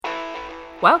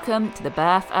Welcome to the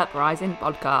Birth Uprising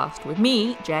podcast with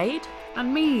me, Jade.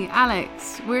 And me,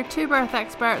 Alex. We're two birth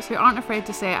experts who aren't afraid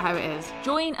to say it how it is.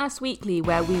 Join us weekly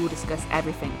where we will discuss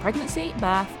everything pregnancy,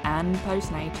 birth and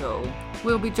postnatal.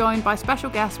 We'll be joined by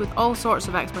special guests with all sorts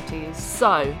of expertise.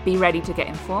 So be ready to get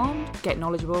informed, get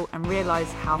knowledgeable and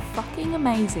realise how fucking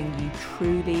amazing you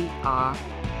truly are.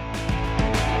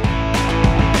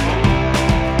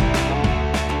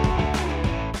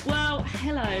 Well,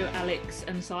 hello Alex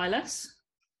and Silas.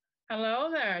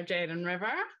 Hello there, Jade and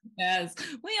River. Yes,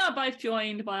 we are both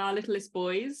joined by our littlest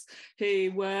boys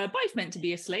who were both meant to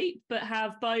be asleep, but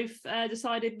have both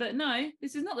decided that no,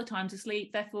 this is not the time to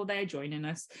sleep, therefore they're joining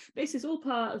us. This is all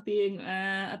part of being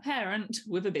a parent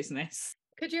with a business.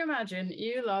 Could you imagine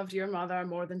you loved your mother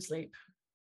more than sleep?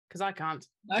 Because I can't.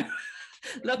 No,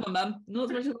 love my mum, not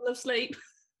as much as I love sleep.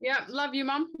 Yeah, love you,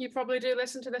 Mum. You probably do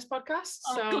listen to this podcast.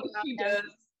 God, she does.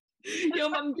 Your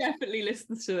mum definitely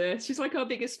listens to this. She's like our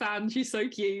biggest fan. She's so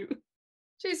cute.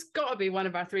 She's got to be one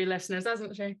of our 3 listeners,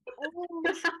 hasn't she? She's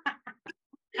the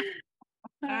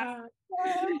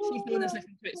one that's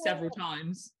listened to it several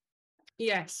times.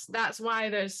 Yes, that's why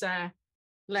there's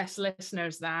less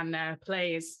listeners than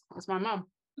plays. It's my mum.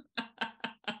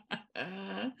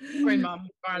 Sorry, Mum,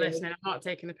 you are listening. I'm not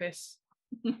taking the piss.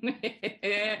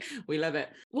 We love it.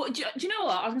 What do you know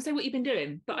what I was gonna say what you've been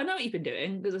doing, but I know what you've been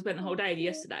doing because I spent the whole day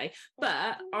yesterday,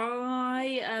 but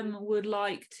I would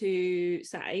like to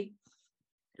say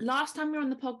last time we were on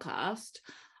the podcast,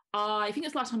 I think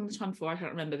it's last time or the time before, I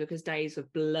can't remember because days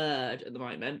have blurred at the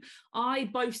moment, I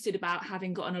boasted about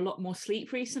having gotten a lot more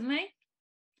sleep recently.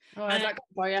 Oh, I'd like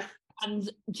for you. And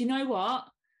do you know what,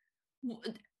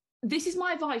 this is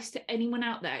my advice to anyone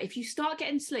out there: if you start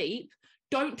getting sleep,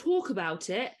 don't talk about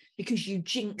it because you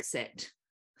jinx it.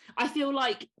 I feel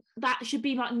like that should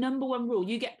be like number one rule.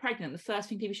 You get pregnant, the first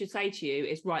thing people should say to you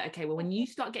is, right, okay, well, when you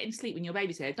start getting sleep when your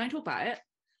baby's here, don't talk about it.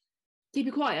 Keep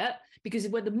it quiet, because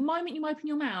when the moment you open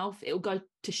your mouth, it'll go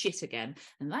to shit again.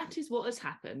 And that is what has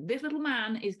happened. This little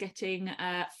man is getting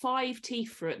 5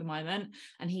 teeth through at the moment,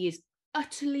 and he is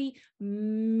utterly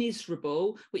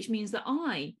miserable, which means that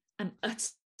I am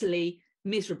utterly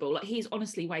miserable. Like, he's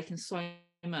honestly waking so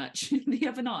much. The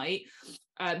other night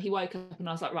he woke up and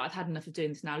I was like, right, I've had enough of doing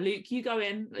this now. Luke, you go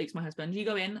in. Luke's my husband. You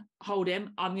go in, hold him.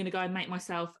 I'm going to go and make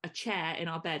myself a chair in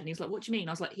our bed. And he's like, what do you mean?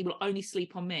 I was like, he will only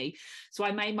sleep on me. So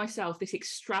I made myself this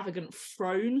extravagant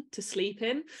throne to sleep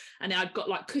in, and I'd got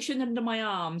like cushion under my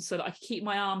arms so that I could keep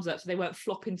my arms up so they weren't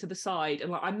flopping to the side.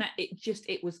 And like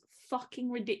it was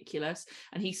fucking ridiculous.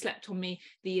 And he slept on me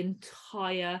the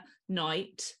entire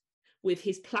night with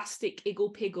his plastic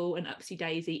Iggle Piggle and Upsy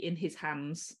Daisy in his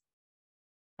hands.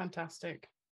 Fantastic.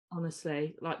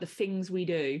 Honestly, like the things we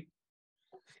do.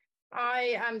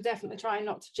 I am definitely trying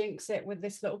not to jinx it with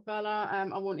this little fella.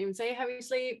 I won't even say how he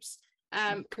sleeps,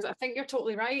 because I think you're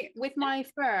totally right. With my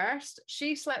first,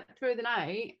 she slept through the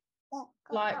night,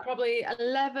 like probably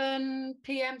 11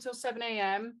 p.m. till 7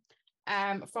 a.m.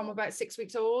 From about 6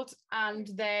 weeks old, and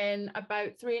then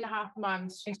about 3.5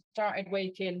 months, she started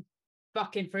waking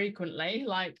fucking frequently,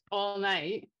 like all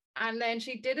night, and then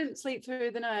she didn't sleep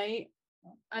through the night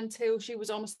until she was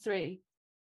almost 3,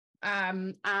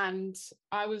 and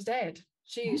I was dead.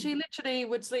 She literally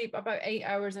would sleep about 8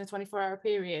 hours in a 24-hour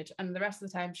period, and the rest of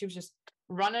the time she was just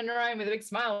running around with a big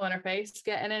smile on her face,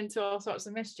 getting into all sorts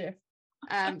of mischief.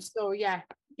 So yeah,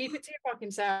 keep it to your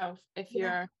fucking self if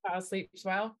your child sleeps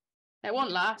well. It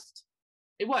won't last.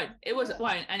 It won't. It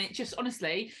won't. And it just,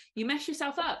 honestly, you mess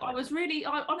yourself up. I was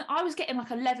getting like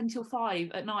 11 till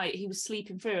 5 at night. He was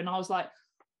sleeping through, and I was like,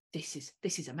 this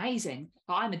is amazing.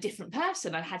 I'm a different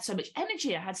person. I had so much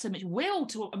energy. I had so much will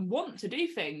to and want to do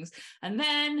things. And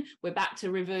then we're back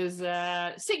to River's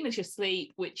signature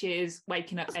sleep, which is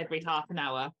waking up every half an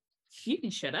hour. You can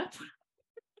shut up.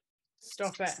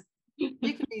 Stop it.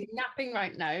 You could be napping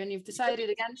right now and you've decided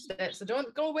against it. So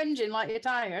don't go whinging like you're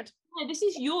tired. Yeah, this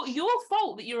is your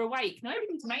fault that you're awake.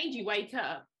 Nobody's made you wake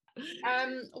up.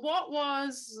 What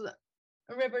was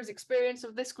River's experience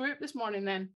of this group this morning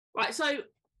then? Right, so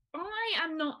I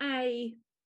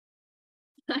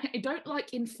don't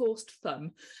like enforced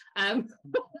fun.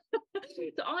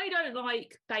 So I don't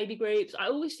like baby groups. I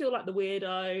always feel like the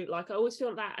weirdo. Like, I always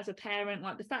feel that as a parent,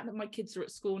 like the fact that my kids are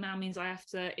at school now means I have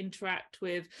to interact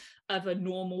with other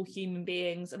normal human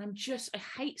beings, and I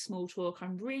hate small talk.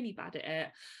 I'm really bad at it.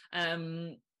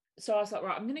 So I was like,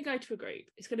 right, I'm going to go to a group.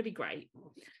 It's going to be great.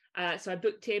 So I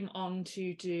booked him on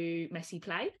to do messy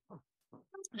play.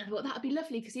 And I thought that would be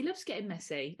lovely because he loves getting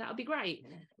messy. That would be great.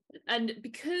 And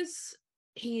because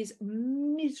he is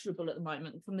miserable at the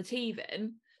moment from the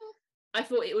teething, I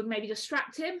thought it would maybe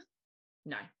distract him.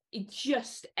 No, it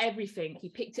just everything. He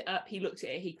picked it up, he looked at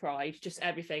it, he cried, just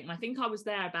everything. And I think I was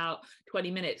there about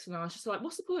 20 minutes and I was just like,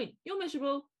 what's the point? You're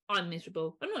miserable, I'm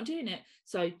miserable, I'm not doing it.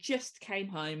 So just came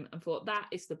home and thought that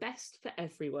is the best for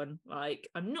everyone. Like,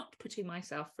 I'm not putting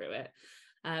myself through it.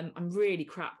 I'm really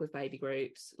crap with baby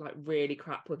groups, like really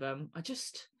crap with them.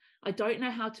 I don't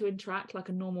know how to interact like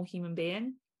a normal human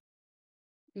being.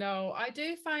 No, I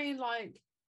do find like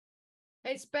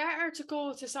it's better to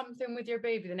go to something with your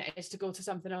baby than it is to go to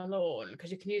something alone,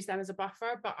 because you can use them as a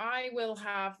buffer. But I will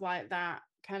have like that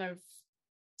kind of,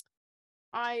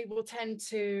 I will tend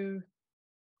to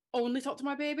only talk to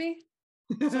my baby.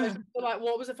 So it's like,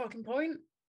 what was the fucking point?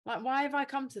 Like, why have I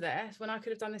come to this when I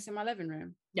could have done this in my living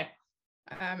room? Yeah.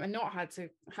 And not had to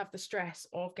have the stress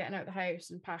of getting out the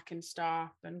house and packing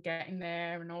stuff and getting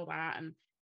there and all that and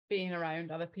being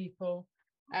around other people.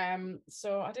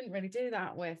 So I didn't really do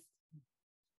that with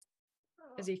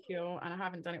Ezekiel, and I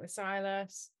haven't done it with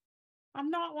Silas. I'm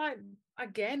not like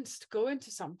against going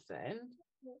to something,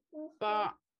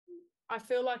 but I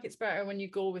feel like it's better when you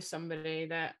go with somebody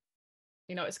that,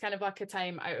 you know, it's kind of like a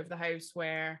time out of the house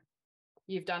where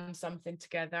you've done something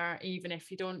together, even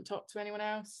if you don't talk to anyone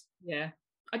else. Yeah,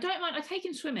 I don't mind. I take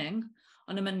him swimming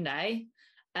on a Monday,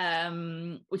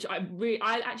 which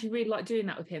I actually really like doing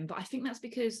that with him. But I think that's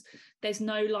because there's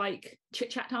no like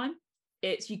chit chat time.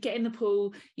 It's you get in the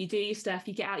pool, you do your stuff,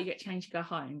 you get out, you get changed, you go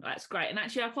home. That's great. And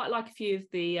actually, I quite like a few of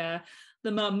the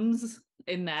mums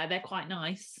in there. They're quite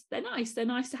nice. They're nice. They're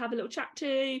nice to have a little chat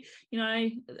to. You know,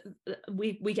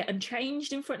 we get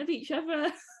unchanged in front of each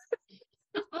other.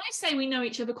 I say we know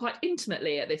each other quite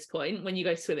intimately at this point when you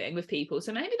go swimming with people.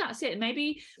 So maybe that's it.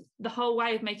 Maybe the whole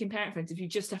way of making parent friends, if you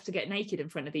just have to get naked in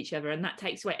front of each other, and that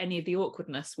takes away any of the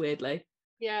awkwardness, weirdly.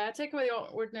 Yeah, take away the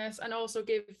awkwardness, and also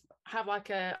have like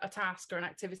a task or an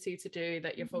activity to do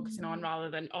that you're focusing on, rather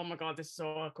than, oh my God, this is so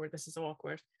awkward, this is so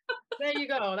awkward. There you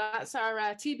go. That's our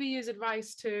TBU's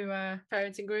advice to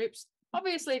parenting groups.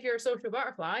 Obviously, if you're a social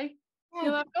butterfly,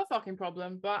 you'll have no fucking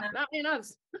problem, but that ain't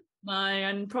us. No,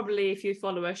 and probably if you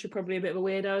follow us, you're probably a bit of a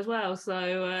weirdo as well.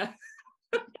 So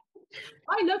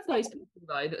I love those people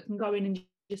though that can go in and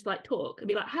just like talk and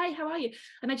be like, hey, how are you?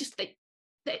 And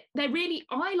they're really,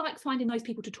 I like finding those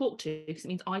people to talk to because it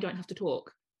means I don't have to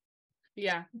talk.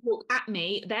 Yeah. Talk at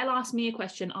me, they'll ask me a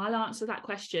question, I'll answer that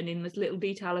question in as little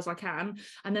detail as I can,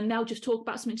 and then they'll just talk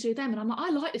about something to do with them. And I'm like, I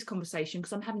like this conversation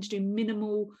because I'm having to do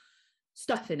minimal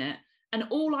stuff in it. And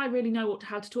all I really know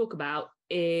how to talk about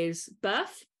is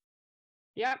birth.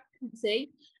 Yeah.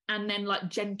 See? And then like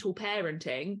gentle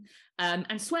parenting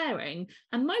and swearing.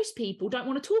 And most people don't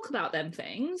want to talk about them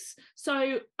things.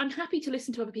 So I'm happy to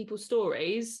listen to other people's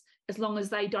stories as long as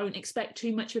they don't expect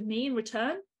too much of me in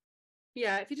return.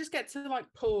 Yeah, if you just get to like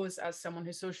pose as someone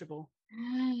who's sociable.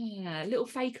 Yeah, little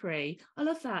fakery. I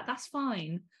love that. That's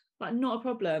fine. Like, not a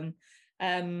problem.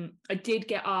 I did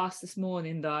get asked this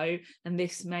morning though, and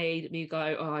this made me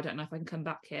go, oh, I don't know if I can come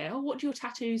back here. Oh, what do your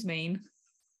tattoos mean?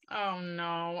 Oh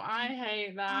no, I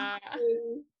hate that.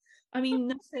 I mean,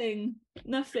 nothing.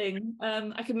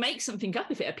 I can make something up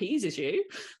if it appeases you.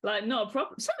 Like, not a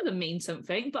problem. Some of them mean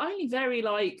something, but only very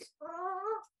like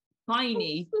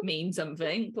tiny mean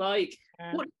something. Like,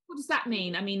 what does that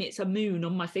mean? I mean, it's a moon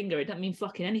on my finger. It doesn't mean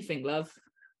fucking anything, love.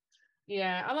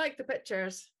 Yeah, I like the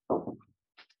pictures.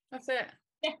 That's it.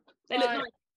 Yeah, they look nice.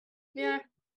 Yeah.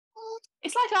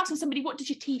 It's like asking somebody, what does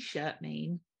your t-shirt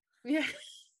mean? Yeah.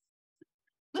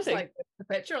 Just like the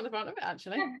picture on the front of it,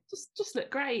 actually. Yeah, just look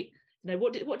great. You know,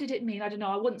 what did it mean? I don't know.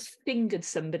 I once fingered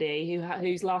somebody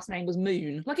whose last name was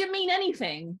Moon. Like, it didn't mean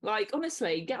anything. Like,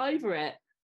 honestly, get over it.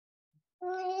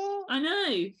 I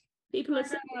know. People are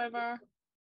whatever.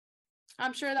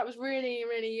 I'm sure that was really,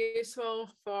 really useful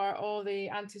for all the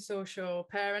antisocial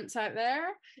parents out there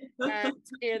to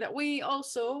hear that we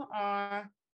also are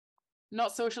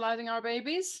not socializing our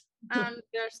babies and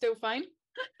they're still fine.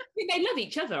 They love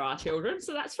each other, our children,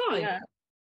 so that's fine. Yeah.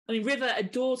 I mean, River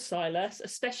adores Silas,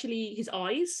 especially his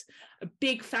eyes. A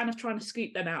big fan of trying to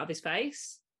scoop them out of his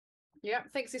face. Yeah,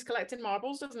 thinks he's collecting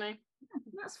marbles, doesn't he? Yeah,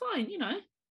 that's fine, you know.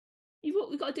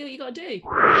 You've got to do what you got to do.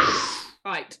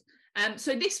 Right.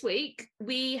 So this week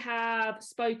we have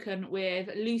spoken with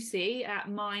Lucy at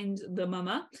Mind the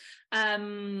Mama.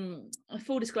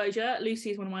 Full disclosure, Lucy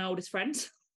is one of my oldest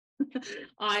friends.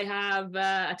 I have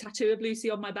a tattoo of Lucy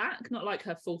on my back, not like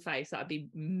her full face, that would be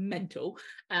mental,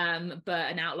 but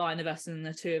an outline of us and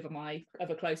the two of my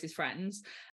other closest friends.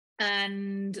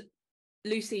 And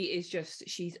Lucy is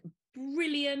she's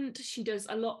brilliant. She does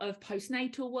a lot of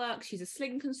postnatal work. She's a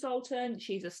sling consultant.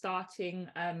 She's a starting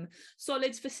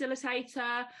solids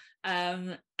facilitator,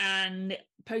 and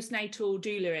postnatal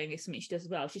doulaing is something she does as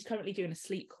well. She's currently doing a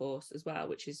sleep course as well,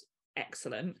 which is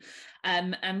excellent.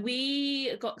 And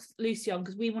we got Lucy on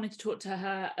because we wanted to talk to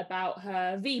her about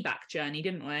her VBAC journey,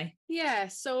 didn't we? Yeah,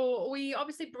 so we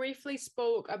obviously briefly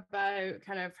spoke about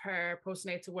kind of her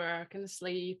postnatal work and the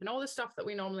sleep and all the stuff that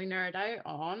we normally nerd out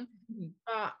on.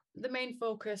 But the main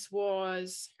focus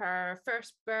was her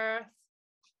first birth,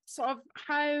 sort of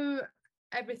how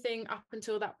everything up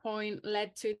until that point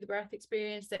led to the birth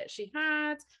experience that she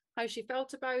had, how she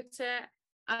felt about it,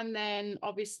 and then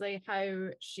obviously how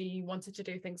she wanted to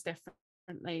do things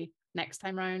differently next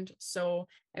time round. So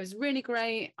it was really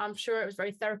great. I'm sure it was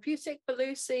very therapeutic for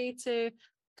Lucy to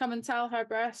come and tell her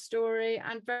birth story,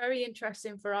 and very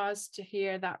interesting for us to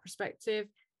hear that perspective.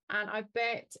 And I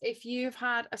bet if you've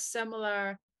had a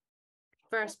similar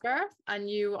first birth and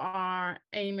you are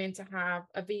aiming to have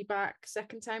a VBAC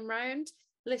second time round,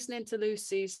 listening to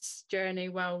Lucy's journey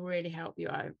will really help you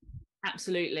out.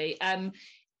 Absolutely.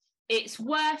 It's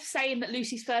worth saying that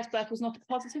Lucy's first birth was not a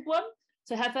positive one.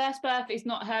 So her first birth is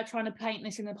not her trying to paint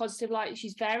this in a positive light.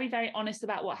 She's very, very honest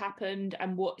about what happened,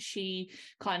 and what she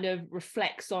kind of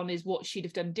reflects on is what she'd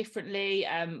have done differently,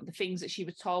 the things that she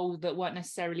was told that weren't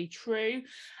necessarily true.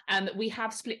 We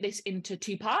have split this into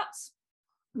 2 parts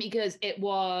because it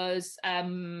was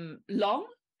long,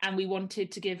 and we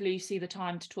wanted to give Lucy the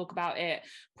time to talk about it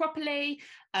properly.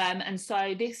 And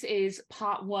so this is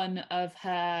part 1 of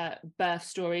her birth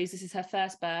stories. This is her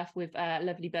first birth with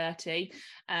lovely Bertie.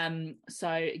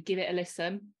 So give it a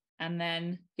listen, and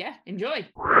then, yeah, enjoy.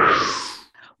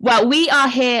 Well, we are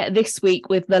here this week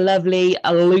with the lovely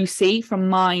Lucy from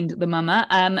Mind the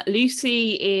Mama.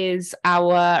 Lucy is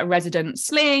our resident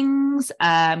slings,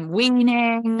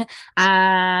 weaning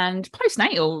and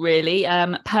postnatal, really,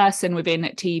 person within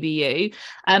TBU.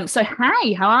 So,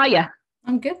 hey, how are you?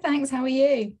 I'm good, thanks. How are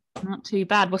you? Not too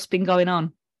bad. What's been going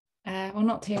on? Well,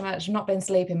 not too much. Not been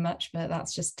sleeping much, but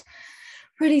that's just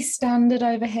pretty standard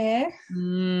over here.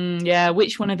 Yeah.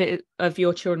 Which one of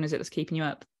your children is it that's keeping you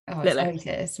up? Oh, it's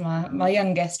Otis, my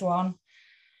youngest one.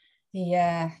 He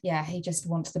just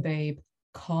wants the boob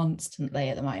constantly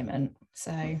at the moment.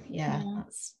 So yeah,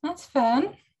 that's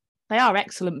fun. They are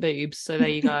excellent boobs, so there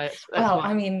you go. Well,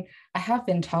 I mean, I have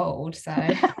been told, so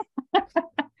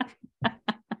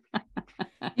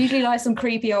usually like some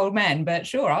creepy old men, but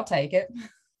sure, I'll take it.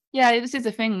 Yeah, this is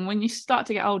the thing. When you start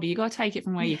to get older, you got to take it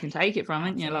from where you can take it from,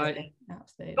 haven't you? Like,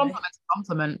 absolutely.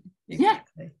 Compliment.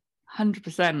 Exactly. Yeah.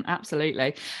 100%,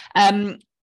 absolutely. And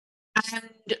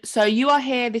so you are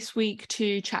here this week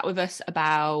to chat with us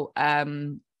about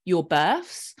your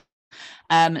births.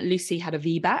 Lucy had a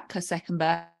VBAC, her second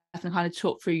birth, and kind of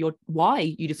talk through why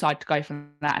you decided to go for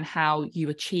that and how you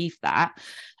achieved that.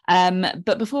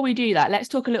 But before we do that, let's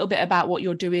talk a little bit about what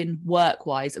you're doing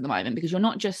work-wise at the moment, because you're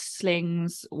not just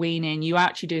slings, weaning, you're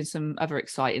actually doing some other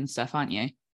exciting stuff, aren't you?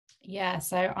 Yeah,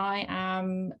 so I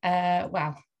am,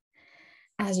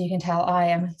 as you can tell, I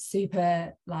am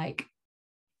super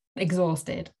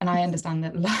exhausted, and I understand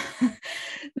that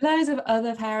loads of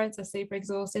other parents are super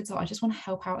exhausted, so I just want to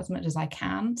help out as much as I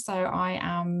can. So I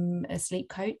am a sleep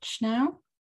coach now,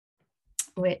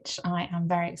 which I am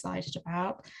very excited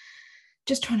about.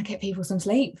 Just trying to get people some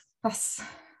sleep. That's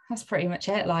pretty much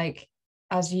it. Like,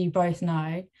 as you both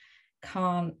know, it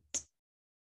can't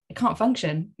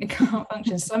function.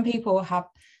 Some people have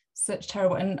such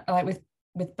terrible, and like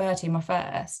with Bertie, my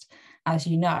first, as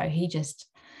you know, he just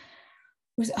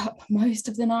was up most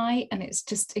of the night, and it's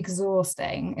just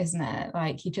exhausting, isn't it?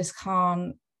 Like, you just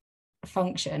can't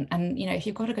function. And you know, if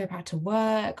you've got to go back to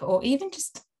work, or even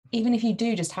if you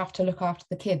do just have to look after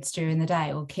the kids during the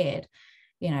day, or kid,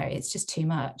 you know, it's just too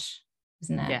much,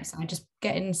 isn't it? Yeah. So I just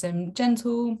get in some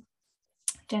gentle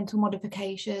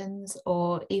modifications,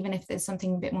 or even if there's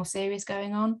something a bit more serious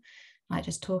going on, like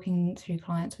just talking through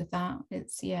clients with that.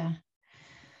 It's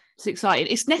exciting.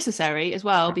 It's necessary as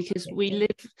well, because we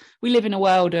live in a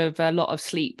world of a lot of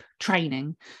sleep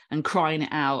training and crying it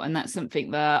out, and that's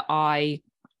something that I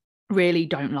really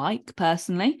don't like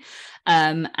personally,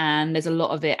 and there's a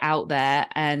lot of it out there,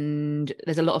 and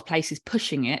there's a lot of places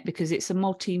pushing it because it's a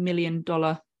multi-million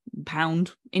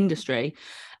pound industry,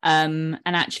 and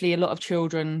actually a lot of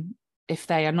children, if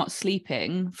they are not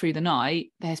sleeping through the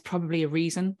night, there's probably a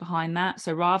reason behind that.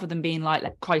 So rather than being like,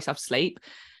 let cry yourself sleep,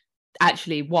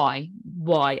 actually why,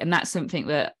 and that's something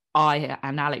that I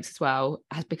and Alex as well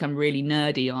has become really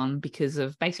nerdy on because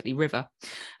of basically River.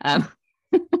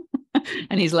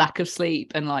 and his lack of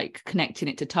sleep, and like connecting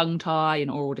it to tongue tie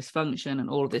and oral dysfunction and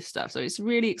all of this stuff. So it's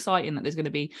really exciting that there's going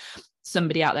to be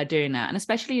somebody out there doing that. And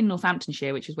especially in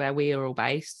Northamptonshire, which is where we are all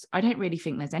based, I don't really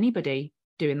think there's anybody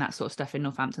doing that sort of stuff in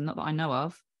Northampton, not that I know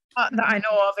of. That I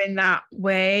know of in that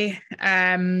way.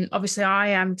 Obviously I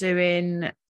am doing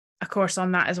a course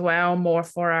on that as well, more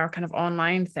for our kind of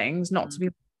online things, not to be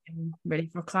really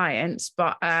for clients,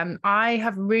 but I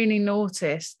have really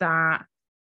noticed that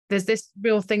there's this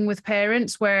real thing with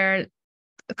parents where,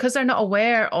 because they're not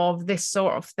aware of this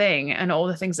sort of thing and all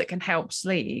the things that can help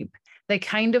sleep, they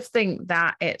kind of think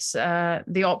that it's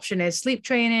the option is sleep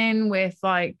training with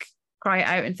like cry it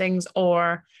out and things,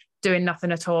 or doing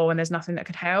nothing at all when there's nothing that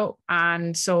could help.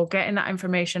 And so getting that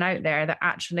information out there, that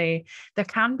actually there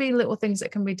can be little things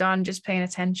that can be done, just paying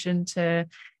attention to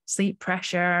sleep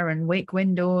pressure and wake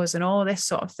windows and all this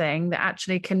sort of thing, that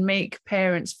actually can make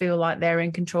parents feel like they're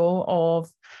in control of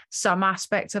some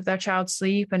aspects of their child's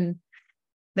sleep, and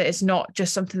that it's not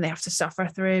just something they have to suffer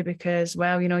through because,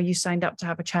 well, you know, you signed up to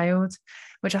have a child,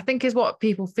 which I think is what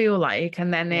people feel like.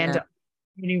 And then they end up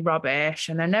really rubbish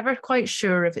and they're never quite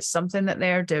sure if it's something that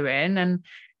they're doing. And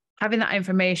having that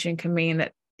information can mean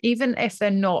that even if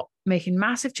they're not making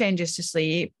massive changes to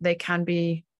sleep, they can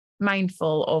be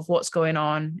mindful of what's going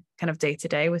on kind of day to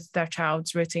day with their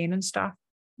child's routine and stuff.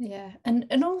 Yeah.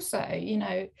 And also, you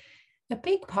know, a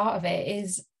big part of it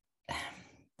is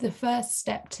the first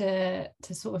step to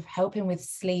sort of helping with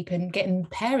sleep and getting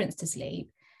parents to sleep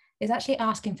is actually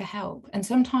asking for help. And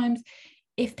sometimes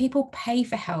if people pay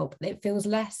for help, it feels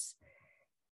less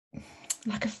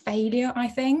like a failure, I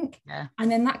think. Yeah.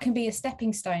 And then that can be a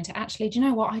stepping stone to actually, do you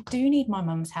know what, I do need my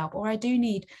mum's help, or I do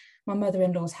need my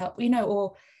mother-in-law's help, you know,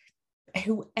 or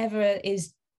whoever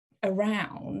is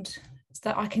around, so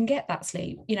that I can get that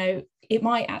sleep. You know, it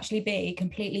might actually be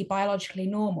completely biologically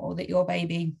normal that your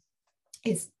baby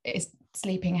is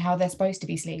sleeping how they're supposed to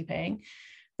be sleeping,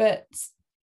 but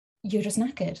you're just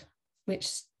knackered,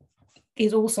 which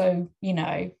is also, you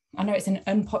know, I know it's an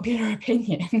unpopular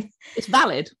opinion. It's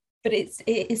valid. But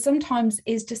it sometimes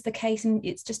is just the case, and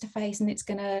it's just a phase, and it's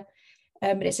gonna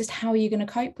but it's just how you're going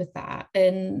to cope with that.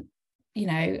 And, you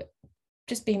know,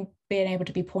 just being able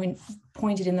to be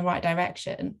pointed in the right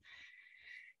direction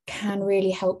can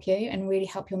really help you and really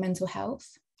help your mental health.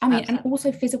 I mean, and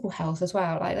also physical health as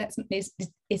well. Like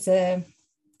it's a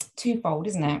twofold,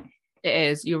 isn't it? It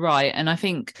is, you're right. And I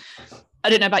think, I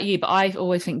don't know about you, but I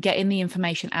always think getting the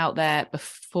information out there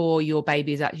before your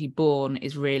baby is actually born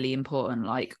is really important.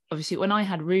 Like, obviously, when I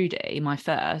had Rudy, my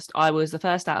first, I was the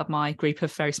first out of my group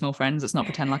of very small friends. Let's not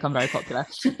pretend like I'm very popular.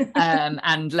 And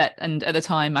at the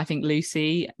time, I think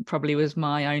Lucy probably was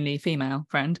my only female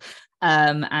friend.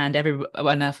 And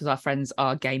everyone else of our friends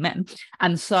are gay men.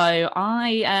 And so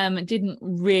I didn't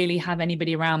really have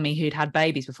anybody around me who'd had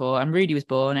babies before. And Rudy was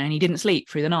born and he didn't sleep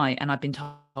through the night. And I've been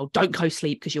told, don't go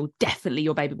sleep because your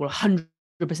baby will 100%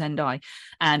 die.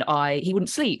 And he wouldn't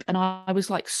sleep. And I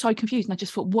was like so confused. And I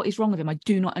just thought, what is wrong with him? I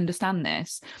do not understand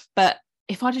this. But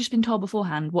if I'd just been told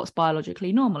beforehand what's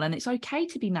biologically normal, and it's okay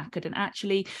to be knackered, and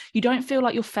actually you don't feel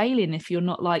like you're failing if you're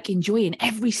not like enjoying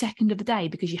every second of the day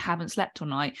because you haven't slept all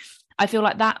night. I feel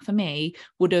like that for me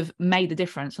would have made the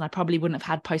difference, and I probably wouldn't have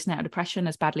had postnatal depression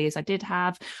as badly as I did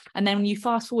have. And then when you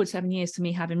fast forward 7 years to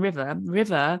me having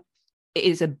River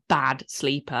is a bad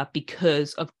sleeper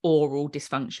because of oral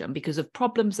dysfunction, because of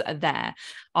problems that are there.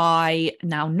 I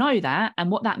now know that.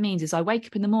 And what that means is I wake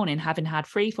up in the morning having had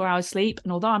 3-4 hours sleep.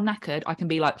 And although I'm knackered, I can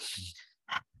be like,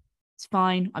 it's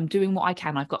fine. I'm doing what I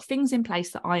can. I've got things in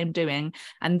place that I am doing.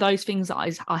 And those things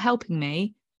that are helping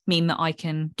me mean that I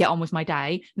can get on with my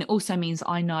day. And it also means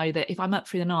I know that if I'm up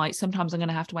through the night, sometimes I'm going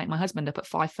to have to wake my husband up at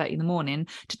 5:30 in the morning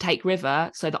to take River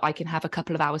so that I can have a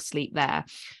couple of hours sleep there.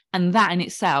 And that in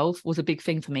itself was a big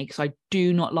thing for me, because I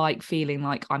do not like feeling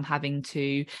like I'm having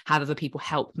to have other people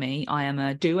help me. I am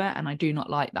a doer and I do not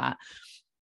like that.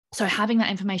 So having that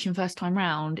information first time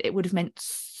round, it would have meant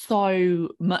so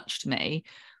much to me.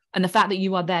 And the fact that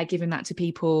you are there giving that to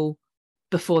people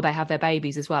before they have their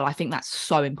babies as well, I think that's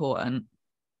so important.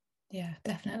 Yeah,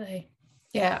 definitely.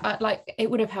 Yeah,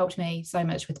 it would have helped me so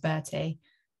much with Bertie.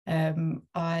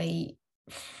 I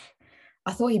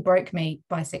thought he broke me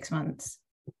by 6 months.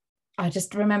 I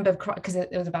just remember because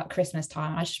it was about Christmas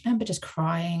time. I just remember just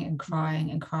crying and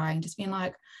crying and crying, just being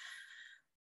like,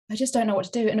 I just don't know what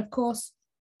to do. And of course,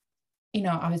 you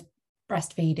know, I was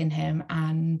breastfeeding him,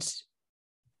 and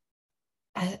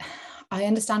I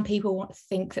understand people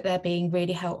think that they're being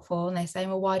really helpful, and they're saying,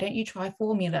 well, why don't you try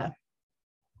formula?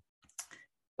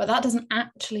 But that doesn't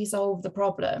actually solve the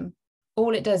problem.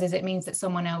 All it does is it means that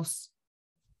someone else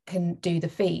can do the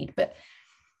feed. But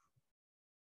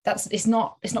it's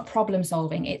not problem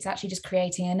solving. It's actually just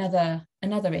creating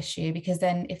another issue, because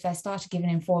then if I started giving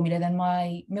him formula, then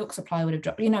my milk supply would have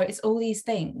dropped. It's all these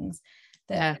things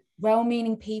that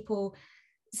well-meaning people,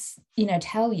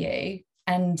 tell you.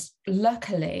 And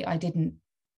luckily I didn't,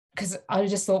 because I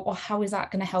just thought, well, how is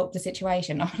that going to help the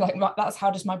situation? I'm like, that's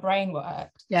how just my brain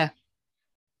worked. Yeah.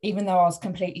 Even though I was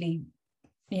completely,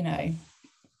 I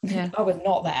was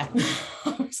not there.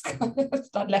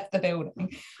 I'd left the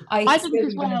building. I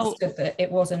still understood that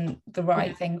it wasn't the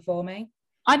right thing for me.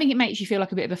 I think it makes you feel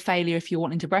like a bit of a failure if you're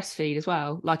wanting to breastfeed as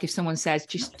well. Like if someone says,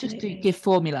 just give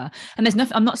formula. And there's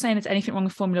nothing, I'm not saying there's anything wrong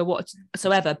with formula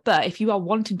whatsoever, but if you are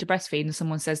wanting to breastfeed and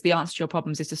someone says the answer to your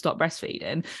problems is to stop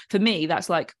breastfeeding, for me, that's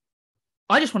like,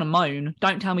 I just want to moan.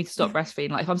 Don't tell me to stop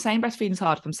breastfeeding. Like if I'm saying breastfeeding is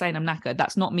hard, if I'm saying I'm knackered,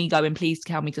 that's not me going, please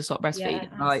tell me to stop breastfeeding.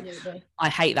 Yeah, like I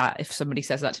hate that if somebody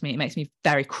says that to me. It makes me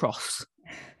very cross.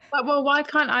 Well, why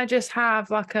can't I just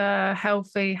have like a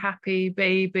healthy, happy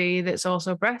baby that's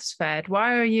also breastfed?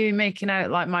 Why are you making out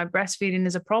like my breastfeeding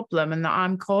is a problem and that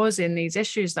I'm causing these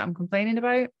issues that I'm complaining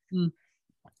about?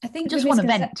 I think I just want to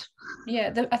vent.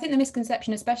 Yeah, I think the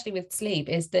misconception, especially with sleep,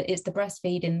 is that it's the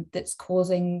breastfeeding that's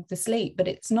causing the sleep, but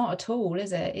it's not at all,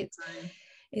 is it? It's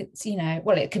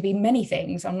well, it could be many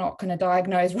things. I'm not going to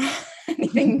diagnose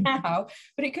anything now,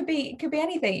 but it could be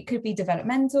anything. It could be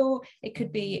developmental. It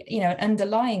could be an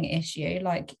underlying issue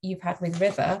like you've had with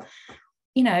River.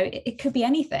 It could be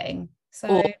anything. So,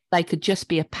 or they could just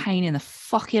be a pain in the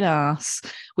fucking ass,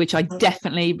 which I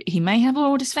definitely, he may have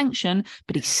oral dysfunction,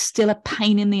 but he's still a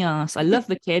pain in the ass. I love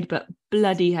the kid, but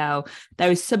bloody hell, there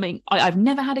is something, I've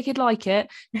never had a kid like it.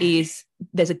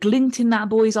 There's a glint in that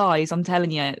boy's eyes. I'm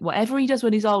telling you, whatever he does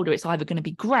when he's older, it's either going to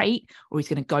be great or he's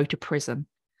going to go to prison.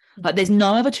 Like there's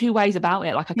no other two ways about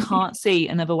it. Like I can't see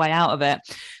another way out of it.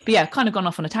 But yeah, kind of gone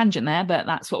off on a tangent there, but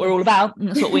that's what we're all about. And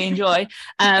that's what we enjoy.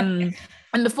 And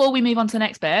before we move on to the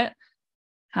next bit,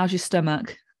 how's your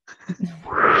stomach?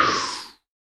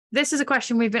 This is a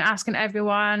question we've been asking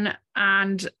everyone,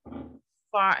 and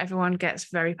everyone gets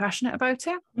very passionate about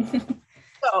it.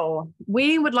 So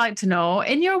we would like to know,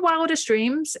 in your wildest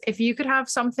dreams, if you could have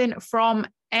something from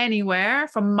anywhere,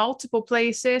 from multiple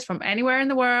places, from anywhere in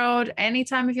the world, any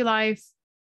time of your life,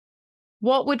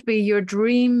 what would be your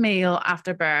dream meal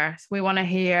after birth? We want to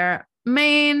hear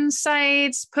main,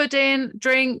 sides, pudding,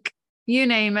 drink, you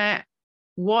name it.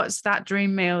 What's that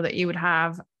dream meal that you would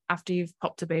have after you've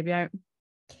popped a baby out?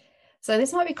 So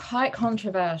this might be quite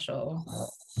controversial,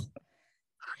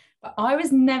 but I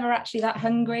was never actually that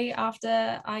hungry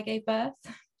after I gave birth,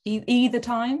 either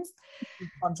times.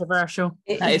 Controversial.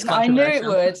 That is controversial. I knew it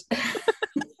would.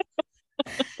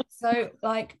 So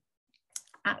like,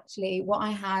 actually what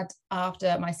I had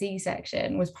after my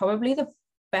C-section was probably the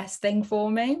best thing for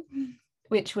me,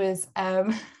 which was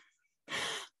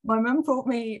my mum brought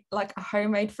me like a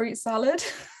homemade fruit salad.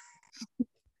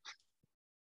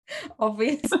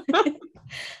 Obviously.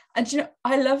 And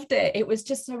I loved it. It was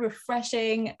just so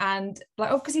refreshing, and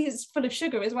like obviously it's full of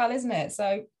sugar as well, isn't it?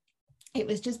 So it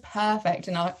was just perfect,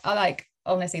 and I like,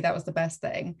 honestly, that was the best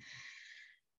thing.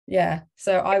 Yeah,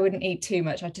 so I wouldn't eat too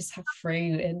much. I just have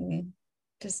fruit and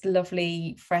just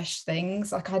lovely fresh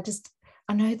things. Like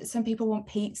I know that some people want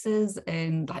pizzas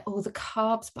and like all the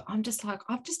carbs, but I'm just like,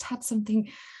 I've just had something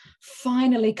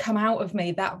finally come out of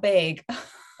me that big.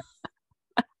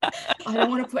 I don't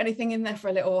want to put anything in there for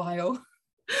a little while.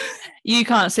 You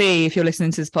can't see if you're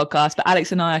listening to this podcast, but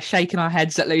Alex and I are shaking our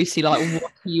heads at Lucy like, what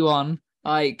are you on?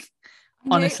 Like,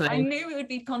 honestly. I knew it would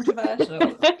be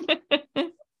controversial.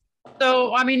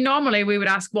 So, I mean, normally we would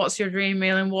ask, what's your dream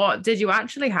meal and what did you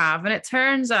actually have? And it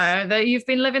turns out that you've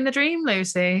been living the dream,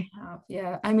 Lucy.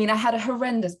 Yeah. I mean, I had a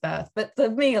horrendous birth, but the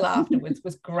meal afterwards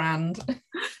was grand.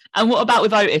 And what about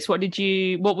with Otis? What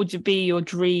would be your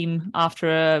dream after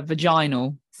a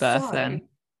vaginal birth then?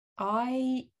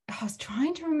 I was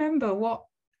trying to remember what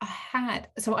I had.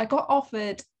 So I got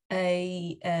offered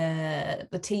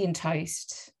the tea and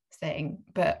toast thing,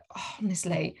 but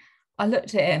honestly, I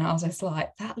looked at it and I was just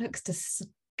like, that looks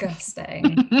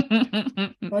disgusting.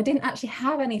 So I didn't actually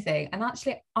have anything. And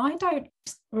actually, I don't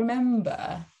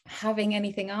remember having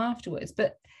anything afterwards.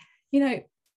 But,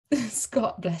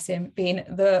 Scott, bless him, being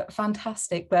the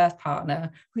fantastic birth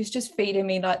partner who's just feeding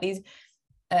me like these,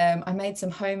 I made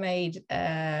some homemade,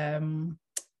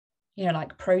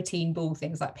 like protein ball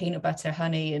things like peanut butter,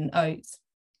 honey and oats.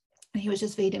 And he was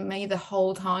just feeding me the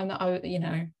whole time that I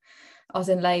was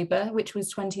in labour, which was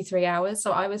 23 hours.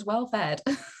 So I was well fed.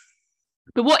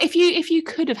 But what if you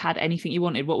could have had anything you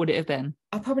wanted, what would it have been?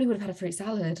 I probably would have had a fruit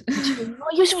salad.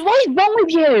 What is wrong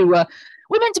with you?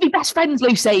 We're meant to be best friends,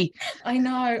 Lucy. I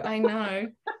know.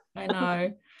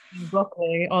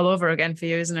 Broccoli all over again for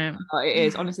you, isn't it? Oh, it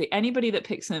is, honestly. Anybody that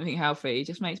picks something healthy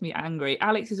just makes me angry.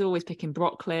 Alex is always picking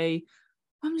broccoli.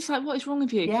 I'm just like, what is wrong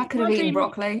with you? Yeah, I could have eaten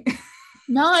broccoli.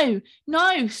 No,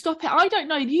 stop it. I don't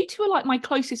know. You two are like my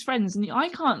closest friends, and I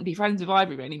can't be friends with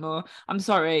Ivory anymore. I'm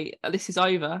sorry. This is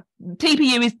over.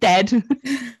 TPU is dead.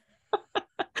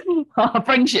 Our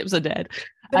friendships are dead.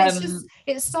 But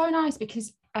it's so nice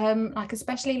because like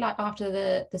especially like after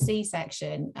the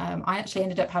C-section, I actually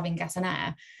ended up having gas and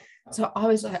air. So I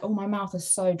was like, oh, my mouth is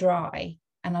so dry.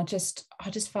 And I just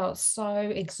felt so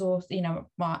exhausted. You know,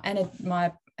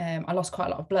 I lost quite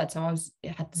a lot of blood, so I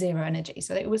had zero energy.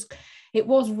 So it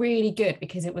was really good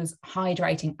because it was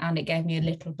hydrating and it gave me a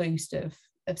little boost of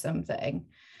something.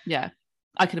 Yeah,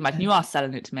 I can imagine. You are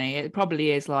selling it to me. It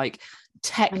probably is like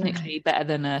technically better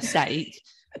than a steak,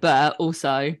 but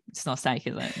also it's not steak,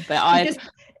 is it? But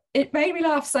it made me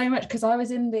laugh so much because I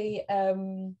was in the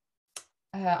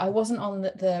I wasn't on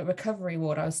the recovery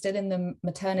ward. I was still in the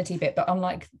maternity bit, but on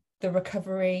like the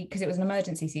recovery, because it was an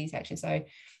emergency C-section. So I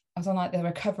was on like the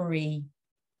recovery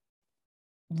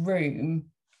room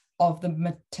of the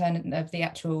maternity, of the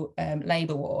actual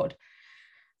labour ward.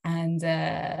 And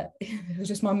it was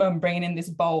just my mum bringing in this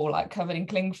bowl like covered in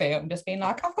cling film, just being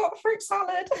like, I've got a fruit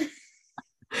salad.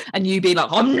 And you be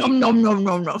like, nom, nom, nom,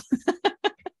 nom, nom.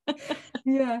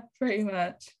 Yeah, pretty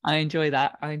much. I enjoy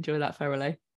that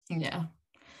thoroughly. Yeah.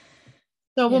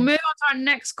 So we'll move on to our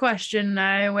next question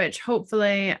now, which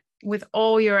hopefully with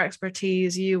all your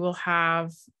expertise, you will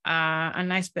have a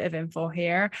nice bit of info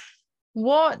here.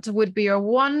 What would be your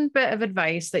one bit of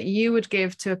advice that you would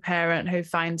give to a parent who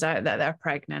finds out that they're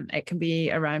pregnant? It can be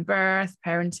around birth,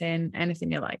 parenting, anything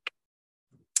you like.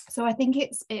 So I think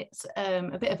it's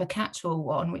a bit of a catch-all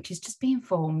one, which is just be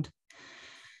informed.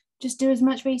 Just do as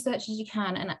much research as you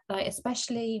can, and like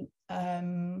especially I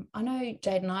know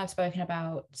Jade and I have spoken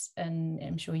about, and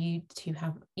I'm sure you two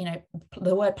have, you know,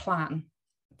 the word plan.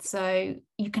 So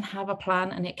you can have a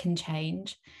plan and it can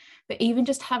change, but even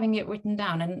just having it written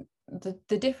down, and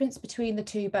the difference between the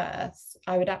two births,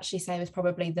 I would actually say, was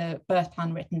probably the birth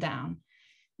plan written down.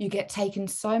 You get taken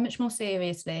so much more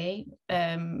seriously,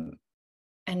 and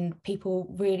people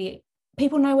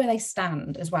know where they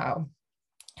stand as well.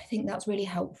 I think that's really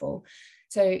helpful.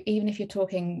 So even if you're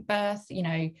talking birth, you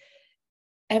know,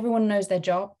 everyone knows their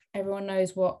job, everyone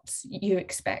knows what you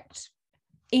expect.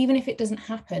 Even if it doesn't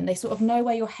happen, they sort of know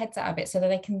where your head's at a bit, so that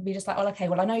they can be just like, oh, okay,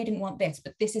 well, I know you didn't want this,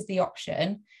 but this is the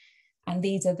option, and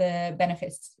these are the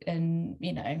benefits and,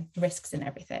 you know, risks and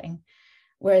everything.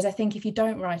 Whereas I think if you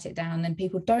don't write it down, then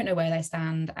people don't know where they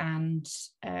stand, and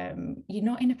you're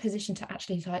not in a position to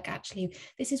actually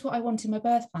this is what I want in my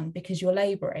birth plan, because you're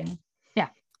labouring. Yeah,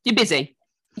 you're busy.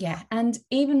 Yeah, and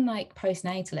even like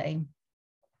postnatally,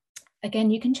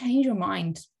 again, you can change your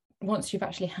mind once you've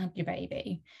actually had your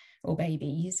baby or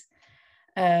babies.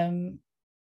 But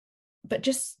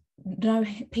just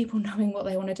people knowing what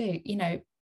they want to do. You know,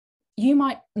 you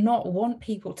might not want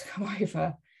people to come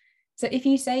over. So if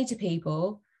you say to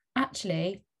people,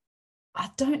 actually,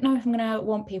 I don't know if I'm going to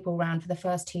want people around for the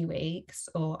first 2 weeks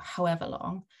or however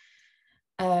long,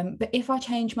 but if I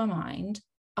change my mind,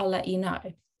 I'll let you know.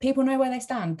 People know where they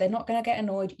stand. They're not going to get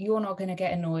annoyed. You're not going to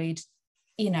get annoyed.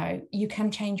 You know, you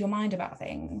can change your mind about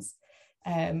things.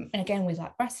 And again, with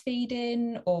like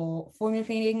breastfeeding or formula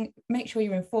feeding, make sure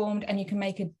you're informed and you can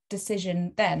make a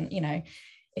decision then. You know,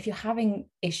 if you're having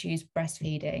issues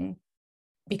breastfeeding,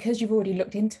 because you've already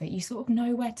looked into it, you sort of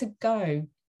know where to go,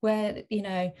 where, you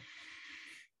know,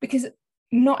 because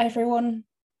not everyone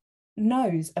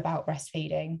knows about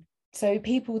breastfeeding. So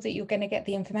people that you're going to get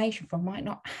the information from might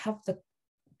not have the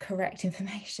correct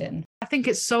information. I think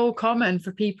it's so common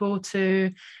for people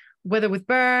to, whether with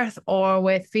birth or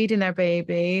with feeding their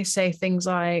baby, say things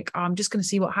like, oh, I'm just going to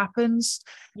see what happens.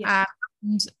 Yeah.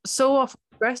 And so often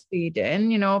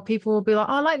breastfeeding, you know, people will be like,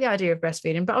 oh, I like the idea of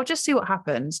breastfeeding, but I'll just see what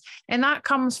happens. And that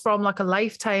comes from like a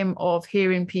lifetime of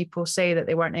hearing people say that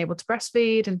they weren't able to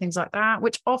breastfeed and things like that,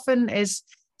 which often is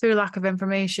through lack of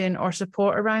information or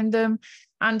support around them.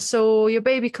 And so your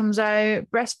baby comes out,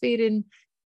 breastfeeding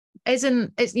it's,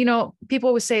 you know, people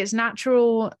always say it's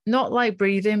natural, not like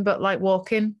breathing, but like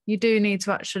walking. You do need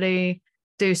to actually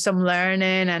do some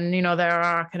learning, and, you know, there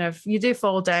are you do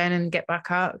fall down and get back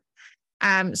up.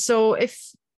 So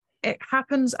if it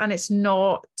happens and it's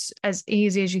not as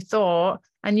easy as you thought,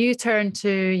 and you turn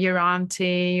to your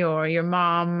auntie or your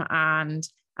mum and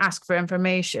ask for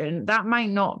information, it might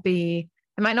not be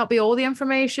all the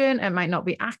information. It might not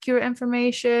be accurate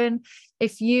information.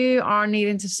 If you are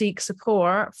needing to seek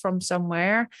support from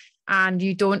somewhere, and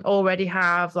you don't already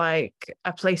have like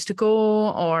a place to go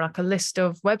or like a list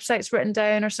of websites written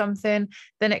down or something,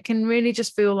 then it can really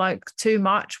just feel like too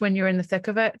much when you're in the thick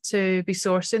of it to be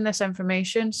sourcing this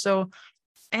information. So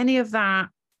any of that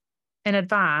in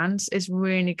advance is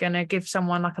really going to give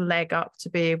someone like a leg up to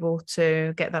be able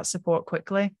to get that support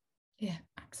quickly. Yeah,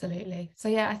 absolutely. So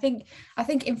yeah, I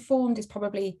think informed is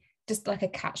probably just like a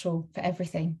catch-all for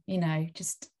everything, you know.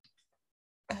 Just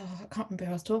I can't remember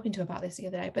who I was talking to about this the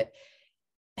other day, but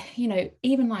you know,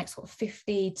 even like sort of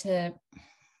 50 to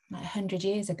like 100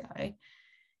 years ago,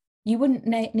 you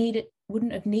wouldn't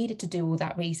have needed to do all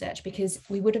that research, because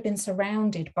we would have been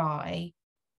surrounded by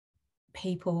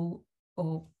people,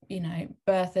 or you know,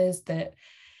 birthers that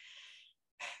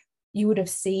you would have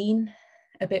seen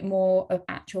a bit more of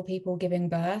actual people giving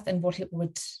birth and what it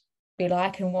would be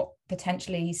like and what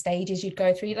potentially stages you'd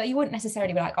go through. Like, you wouldn't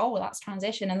necessarily be like, oh, well, that's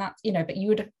transition and that's, you know, but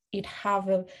you'd have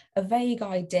a vague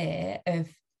idea of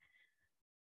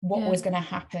what was going to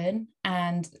happen.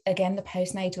 And again, the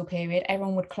postnatal period,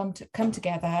 everyone would come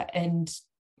together and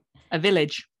a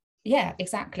village. Yeah,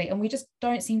 exactly. And we just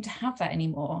don't seem to have that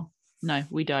anymore. No,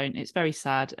 we don't. It's very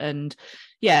sad. And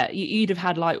yeah, you'd have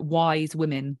had like wise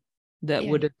women that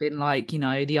would have been like, you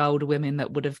know, the older women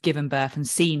that would have given birth and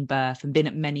seen birth and been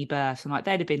at many births, and like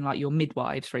they'd have been like your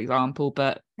midwives, for example.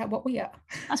 But that's what we are.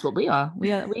 That's what we are.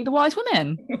 We're the wise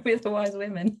women. We're the wise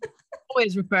women.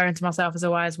 Always referring to myself as a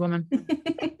wise woman.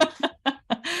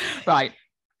 Right.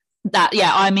 That,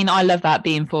 yeah, I mean, I love that,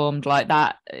 be informed. Like,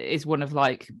 that is one of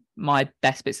like my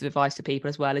best bits of advice to people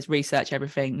as well, is research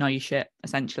everything, know your shit,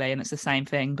 essentially. And it's the same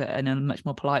thing, but in a much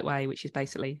more polite way, which is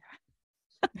basically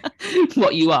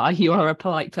what you are. You are a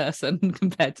polite person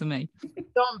compared to me.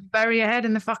 Don't bury your head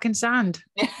in the fucking sand.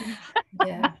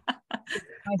 Yeah.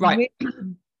 Right.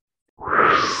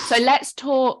 So let's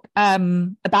talk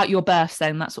about your births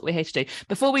then. That's what we're here to do.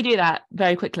 Before we do that,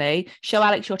 very quickly, show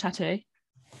Alex your tattoo.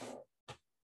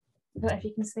 I don't know if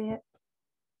you can see it.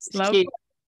 It's cute.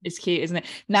 It's cute, isn't it?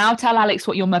 Now tell Alex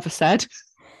what your mother said.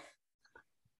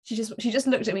 She just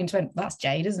looked at me and went, "That's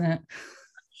Jade, isn't it?"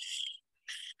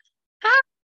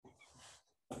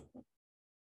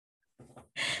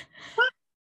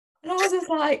 And I was just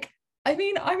like, I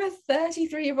mean, I'm a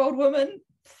 33-year-old woman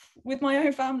with my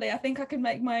own family. I think I can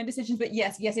make my own decisions. But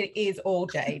yes, it is all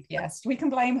Jade. Yes, we can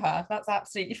blame her. That's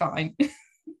absolutely fine.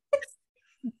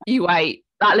 You wait.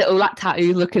 That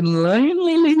tattoo looking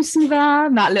lonely, Lucy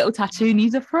Van. That little tattoo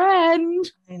needs a friend.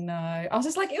 I know. I was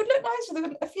just like, it would look nice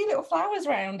with a few little flowers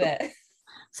around it.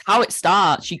 It's how it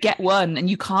starts. You get one and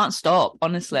you can't stop,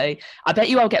 honestly. I bet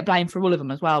you I'll get blamed for all of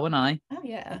them as well, won't I? Oh,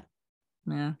 yeah.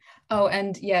 Yeah. Oh,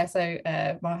 and yeah, so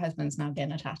my husband's now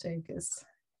getting a tattoo because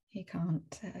he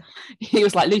can't. He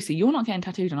was like, Lucy, you're not getting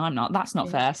tattooed and I'm not. That's not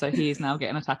fair. So he is now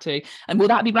getting a tattoo. And will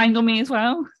that be blamed on me as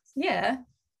well? Yeah.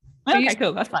 Okay,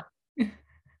 cool. That's fine.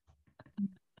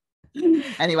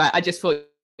 Anyway, I just thought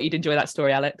you'd enjoy that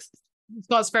story, Alex.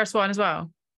 Scott's first one as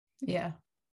well. Yeah.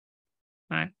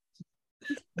 Right.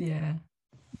 Yeah.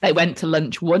 They went to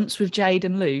lunch once with Jade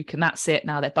and Luke, and that's it.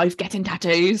 Now they're both getting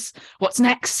tattoos. What's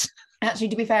next? Actually,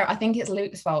 to be fair, I think it's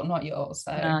Luke's fault, not yours.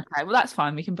 So okay, well, that's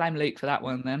fine. We can blame Luke for that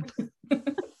one then.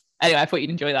 Anyway, I thought you'd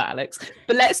enjoy that, Alex.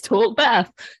 But let's talk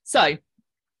birth. So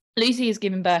Lucy has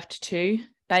given birth to 2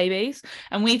 babies,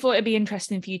 and we thought it'd be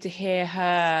interesting for you to hear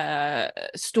her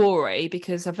story,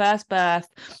 because her first birth,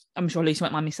 I'm sure Lucy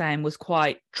won't mind me saying, was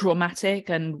quite traumatic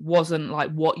and wasn't like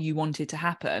what you wanted to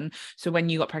happen. So when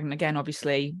you got pregnant again,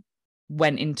 obviously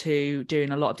went into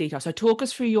doing a lot of detail. So talk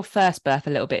us through your first birth a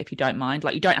little bit, if you don't mind.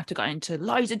 Like, you don't have to go into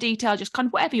loads of detail, just kind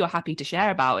of whatever you're happy to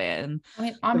share about it. And I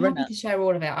mean, I'm happy to share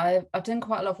all of it. I've done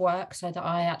quite a lot of work so that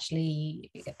I actually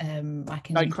I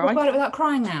can don't cry talk about it without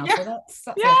crying now. Yeah. So that's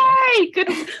yay, okay.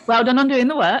 Good. Well done on doing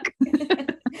the work.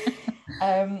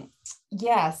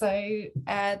 Yeah, so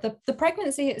the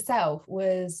pregnancy itself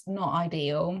was not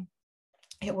ideal.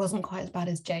 It wasn't quite as bad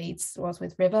as Jade's was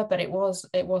with River, but it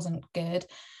wasn't good.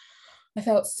 I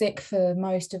felt sick for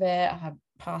most of it. I had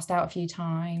passed out a few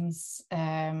times. You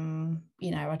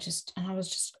know, I was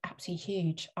just absolutely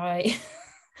huge. I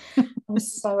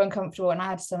was so uncomfortable, and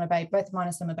I had both of mine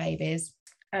are summer babies.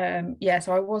 Yeah,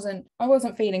 so I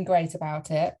wasn't feeling great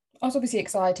about it. I was obviously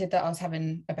excited that I was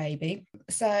having a baby.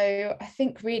 So I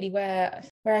think really where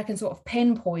I can sort of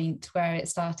pinpoint where it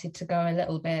started to go a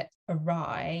little bit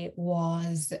awry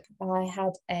was I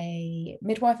had a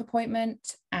midwife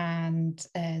appointment, and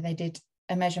they did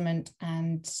a measurement,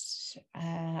 and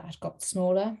I'd got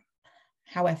smaller.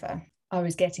 However, I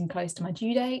was getting close to my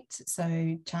due date,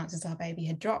 so chances are baby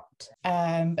had dropped.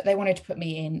 But they wanted to put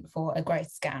me in for a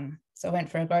growth scan. So I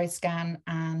went for a growth scan,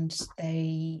 and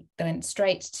they went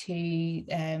straight to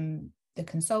the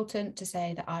consultant to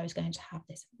say that I was going to have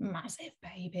this massive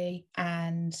baby.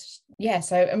 And yeah,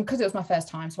 so because it was my first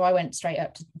time, so I went straight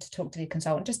up to talk to the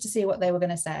consultant just to see what they were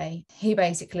going to say. He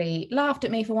basically laughed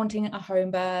at me for wanting a home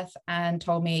birth and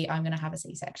told me I'm going to have a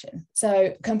C-section.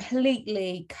 So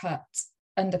completely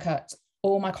undercut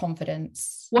all my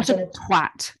confidence. What a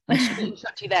twat. I should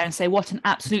interrupt you there and say, what an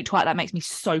absolute twat. That makes me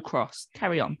so cross.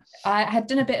 Carry on. I had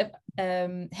done a bit of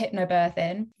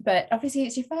hypnobirthing, but obviously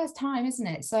it's your first time, isn't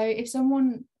it? So if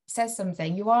someone says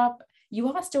something, you are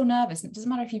still nervous. It doesn't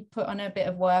matter if you put on a bit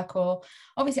of work, or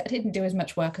obviously I didn't do as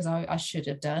much work as I should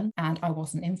have done, and I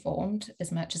wasn't informed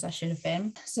as much as I should have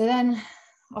been. So then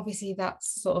obviously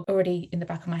that's sort of already in the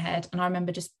back of my head, and I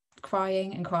remember just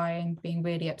crying and crying, being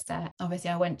really upset. Obviously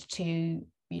I went to,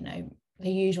 the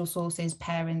usual sources,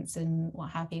 parents and what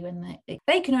have you, and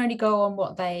they can only go on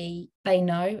what they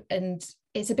know. And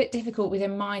it's a bit difficult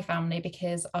within my family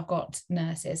because I've got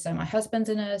nurses. So my husband's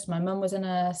a nurse, my mum was a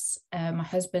nurse, my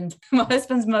husband's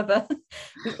mother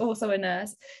was also a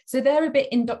nurse. So they're a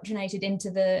bit indoctrinated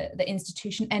into the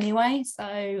institution anyway.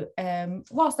 So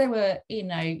whilst they were,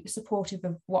 supportive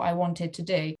of what I wanted to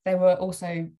do, they were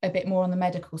also a bit more on the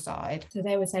medical side. So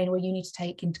they were saying, well, you need to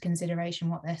take into consideration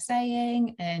what they're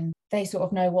saying, and they sort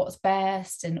of know what's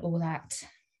best and all that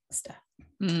stuff.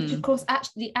 Which of course,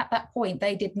 actually at that point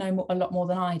they did know a lot more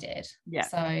than I did. Yeah.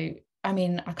 So I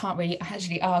mean, I can't really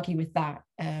actually argue with that.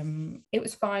 It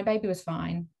was fine, baby was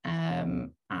fine.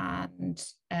 And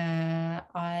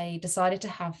I decided to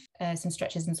have some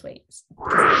stretches and sweeps.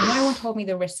 No one told me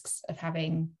the risks of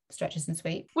having stretches and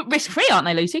sweeps. Well, risk-free, aren't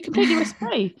they, Lucy? Completely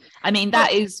risk-free. I mean,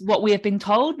 that is what we have been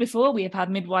told before. We have had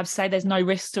midwives say there's no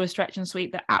risk to a stretch and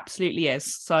sweep. There absolutely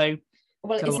is. So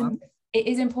well, it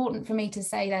is important for me to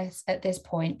say this at this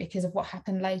point because of what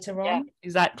happened later on. Yeah,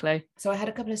 exactly. So I had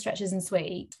a couple of stretches and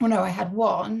sweeps. Well, no, I had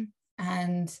one,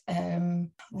 and I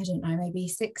don't know, maybe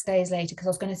 6 days later, because I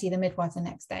was going to see the midwife the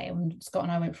next day, and Scott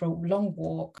and I went for a long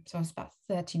walk. So I was about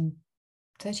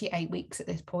 38 weeks at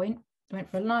this point. I went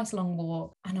for a nice long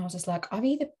walk, and I was just like, I've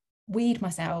either weed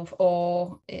myself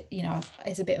or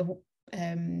it's a bit of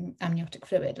amniotic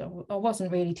fluid. I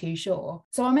wasn't really too sure.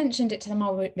 So I mentioned it to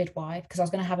my midwife because I was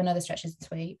going to have another stretches and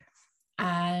sweep,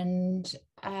 and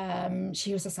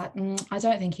she was just like, I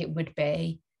don't think it would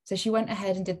be. So she went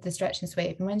ahead and did the stretch and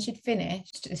sweep, and when she'd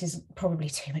finished, this is probably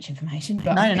too much information,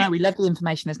 but no, we love the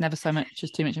information. There's never so much,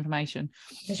 just too much information.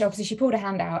 So she pulled her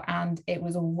hand out and it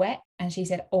was all wet, and she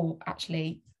said, oh,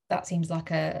 actually that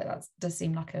does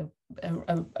seem like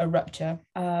a rupture.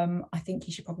 I think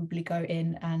you should probably go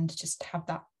in and just have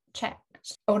that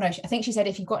checked. Oh no, I think she said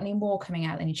if you've got any more coming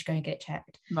out, then you should go and get it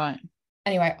checked. Right.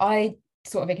 Anyway, I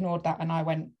sort of ignored that and I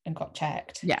went and got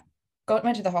checked. Yeah.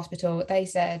 Went to the hospital. They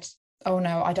said, oh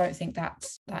no, I don't think that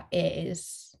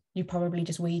is. You probably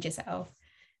just weed yourself.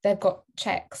 They've got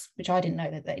checks, which I didn't know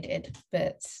that they did,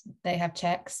 but they have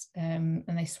checks and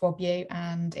they swab you,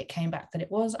 and it came back that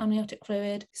it was amniotic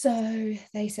fluid. So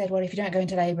they said, well, if you don't go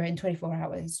into labour in 24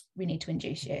 hours, we need to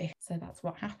induce you. So that's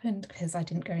what happened, because I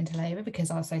didn't go into labour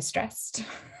because I was so stressed.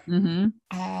 Mm-hmm.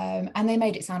 And they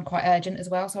made it sound quite urgent as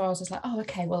well. So I was just like, oh,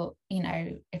 okay, well,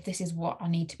 if this is what I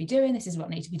need to be doing, this is what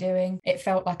I need to be doing. It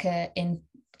felt like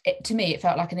to me, it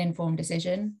felt like an informed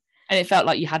decision. And it felt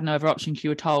like you had no other option because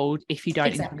you were told if you don't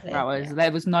in 24 hours. Yeah.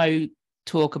 There was no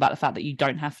talk about the fact that you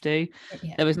don't have to.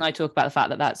 Yeah. There was no talk about the fact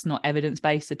that that's not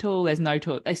evidence-based at all. There's no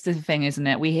talk. It's the thing, isn't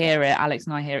it? We hear it. Alex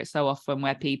and I hear it so often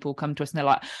where people come to us and they're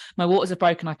like, my waters are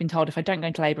broken. I've been told if I don't go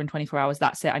into labour in 24 hours,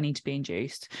 that's it. I need to be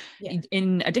induced. Yeah.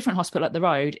 In a different hospital up the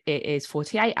road, it is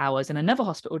 48 hours. And another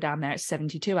hospital down there, it's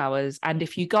 72 hours. And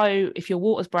if your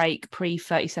waters break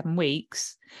pre-37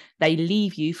 weeks, they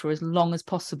leave you for as long as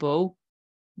possible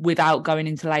without going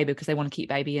into labour because they want to keep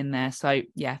baby in there. So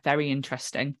yeah, very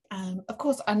interesting. Of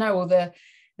course, I know all the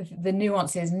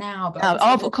nuances now, but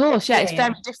of course, yeah, it's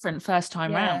very different first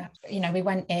time round. We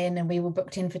went in and we were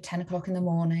booked in for 10 o'clock in the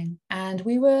morning, and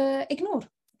we were ignored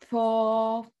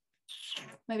for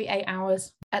maybe 8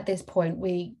 hours. At this point,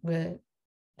 we were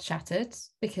shattered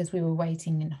because we were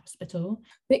waiting in hospital,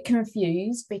 a bit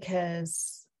confused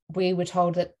because we were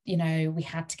told that, we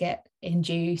had to get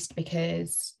induced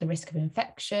because the risk of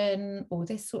infection, all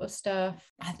this sort of stuff.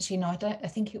 Actually, no, I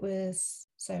think it was,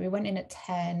 so we went in at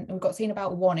 10 and we got seen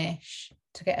about 1-ish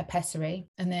to get a pessary,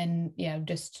 and then,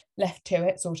 just left to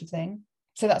it sort of thing.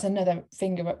 So that's another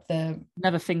finger up the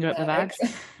bag.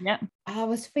 Yeah. I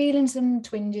was feeling some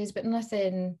twinges, but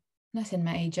nothing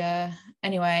major.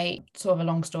 Anyway, sort of a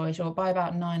long story short, by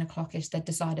about 9 o'clock-ish, they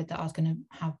decided that I was going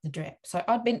to have the drip. So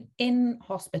I'd been in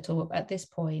hospital at this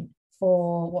point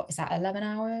for, what is that, 11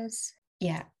 hours?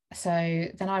 Yeah. So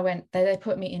then I went, they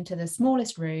put me into the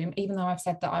smallest room, even though I've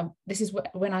said that this is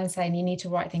when I'm saying you need to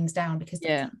write things down, because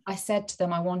I said to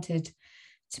them I wanted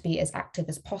to be as active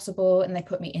as possible, and they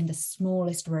put me in the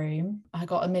smallest room. I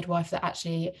got a midwife that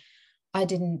actually I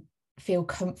didn't feel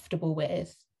comfortable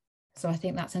with. So I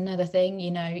think that's another thing,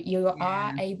 you know, you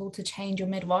are able to change your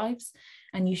midwives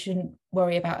and you shouldn't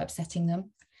worry about upsetting them.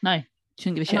 No.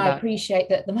 Shouldn't give a shit and about. I appreciate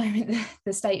that at the moment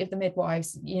the state of the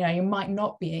midwives, you know, you might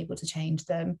not be able to change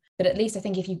them, but at least I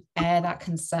think if you air that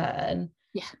concern,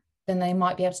 then they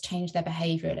might be able to change their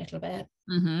behavior a little bit.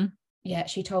 Yeah,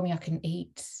 she told me I couldn't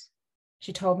eat.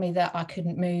 She told me that I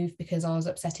couldn't move because I was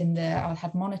upsetting I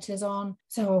had monitors on,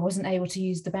 so I wasn't able to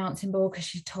use the bouncing ball because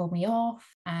she told me off.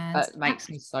 And that makes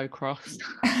me so cross.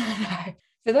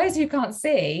 For those who can't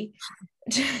see,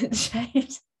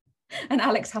 Jade and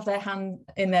Alex have their hand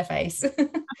in their face.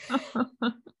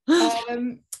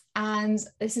 And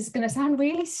this is going to sound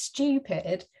really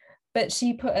stupid, but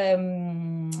she put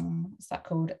what's that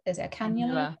called? Is it a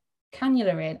cannula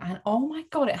in? And oh my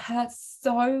god, it hurts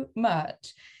so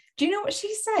much. Do you know what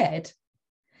she said?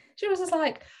 She was just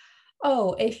like,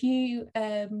 "Oh, if you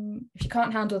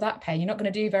can't handle that pain, you're not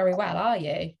going to do very well, are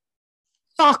you?"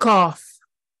 Fuck off.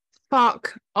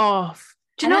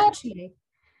 Do you know? Actually,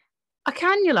 a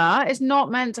cannula is not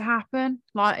meant to happen.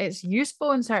 Like, it's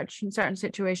useful in certain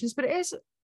situations, but it is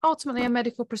ultimately a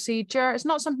medical procedure. It's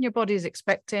not something your body is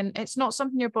expecting. It's not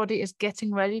something your body is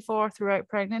getting ready for throughout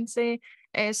pregnancy.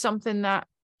 It is something that,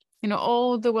 you know,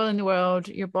 all the will in the world,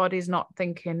 your body's not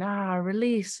thinking,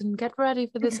 release and get ready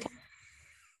for this.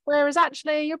 Whereas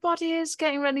actually your body is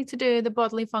getting ready to do the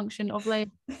bodily function of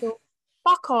labor. So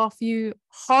fuck off, you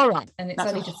horror. And it's that's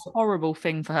only a just horrible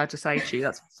thing for her to say to you.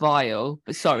 That's vile.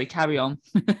 But sorry, carry on.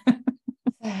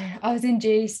 I was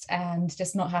induced and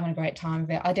just not having a great time with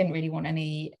it. I didn't really want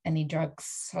any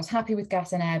drugs. I was happy with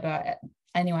gas and air, but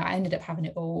anyway, I ended up having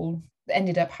it all.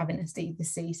 Ended up having the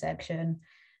C-section.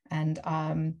 And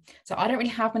so I don't really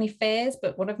have many fears,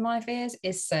 but one of my fears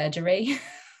is surgery.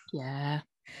 Yeah,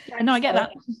 no, I get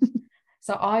that.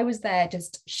 So I was there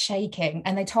just shaking,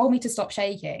 and they told me to stop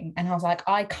shaking, and I was like,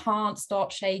 I can't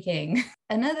stop shaking.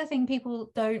 Another thing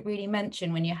people don't really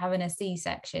mention when you're having a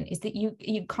C-section is that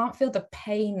you can't feel the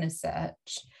pain as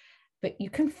such, but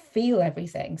you can feel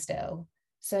everything still.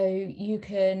 So you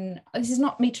can, this is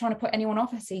not me trying to put anyone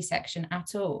off a C-section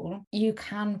at all. You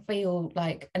can feel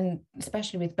like, and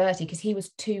especially with Bertie, because he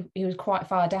was quite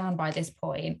far down by this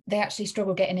point. They actually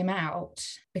struggled getting him out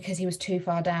because he was too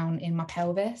far down in my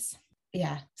pelvis.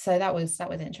 Yeah, so that was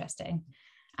interesting.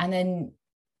 And then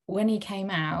when he came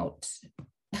out,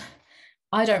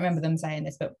 I don't remember them saying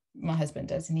this, but my husband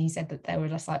does, and he said that they were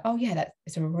just like, oh yeah,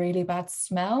 it's a really bad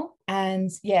smell. And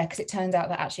yeah, because it turns out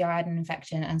that actually I had an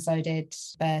infection, and so did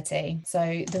Bertie.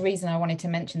 So the reason I wanted to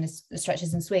mention this, the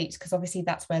stretches and sweeps, because obviously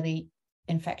that's where the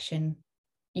infection,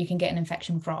 you can get an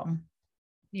infection from.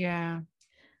 Yeah.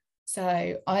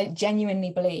 So I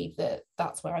genuinely believe that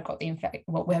that's where I got the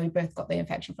where we both got the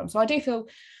infection from. So I don't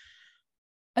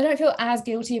feel as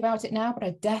guilty about it now, but I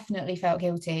definitely felt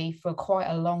guilty for quite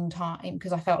a long time,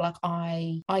 because I felt like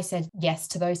I said yes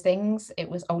to those things. It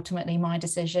was ultimately my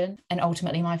decision and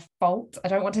ultimately my fault. I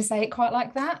don't want to say it quite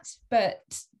like that, but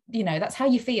you know, that's how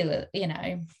you feel, you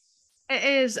know. It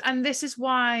is, and this is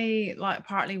why, like,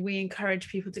 partly we encourage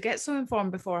people to get so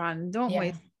informed beforehand, don't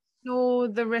we? Know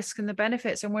the risk and the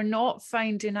benefits, and we're not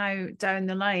finding out down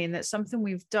the line that something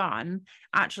we've done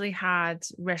actually had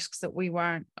risks that we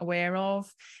weren't aware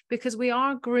of, because we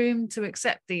are groomed to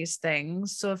accept these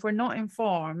things. So if we're not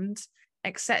informed,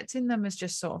 accepting them is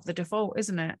just sort of the default,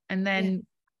 isn't it? And then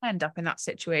end up in that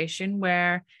situation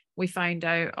where we find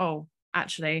out, oh,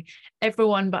 actually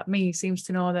everyone but me seems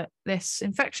to know that this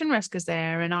infection risk is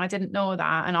there, and I didn't know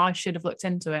that, and I should have looked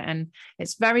into it. And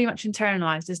it's very much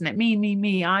internalized, isn't it?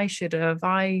 Me, I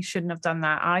shouldn't have done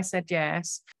that, I said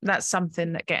yes. That's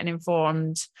something that getting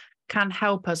informed can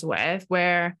help us with,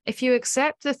 where if you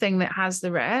accept the thing that has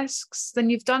the risks, then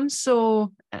you've done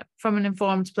so from an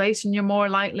informed place, and you're more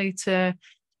likely to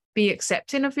be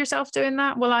accepting of yourself doing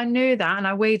that. Well, I knew that, and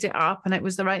I weighed it up, and it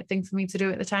was the right thing for me to do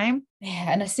at the time.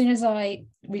 Yeah, and as soon as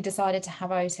we decided to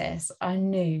have Otis, I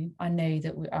knew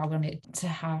that I wanted to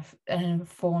have an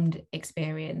informed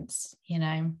experience, you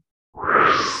know.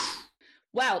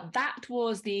 Well, that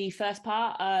was the first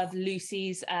part of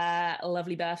Lucy's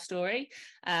lovely birth story.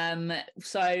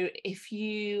 So if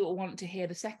you want to hear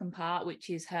the second part, which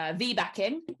is her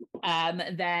VBACing,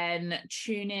 then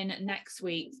tune in next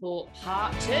week for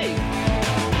part 2.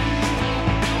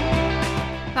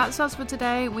 That's us for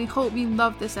today. We hope you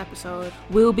loved this episode.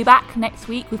 We'll be back next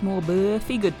week with more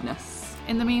birthy goodness.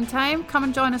 In the meantime, come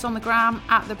and join us on the gram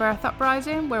at The Birth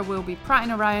Uprising, where we'll be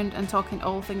prattling around and talking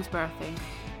all things birthing.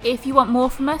 If you want more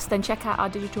from us, then check out our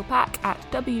digital pack at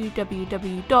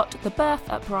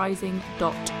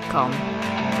www.thebirthuprising.com.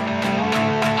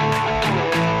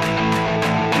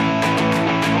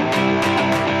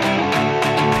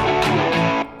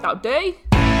 That'll do.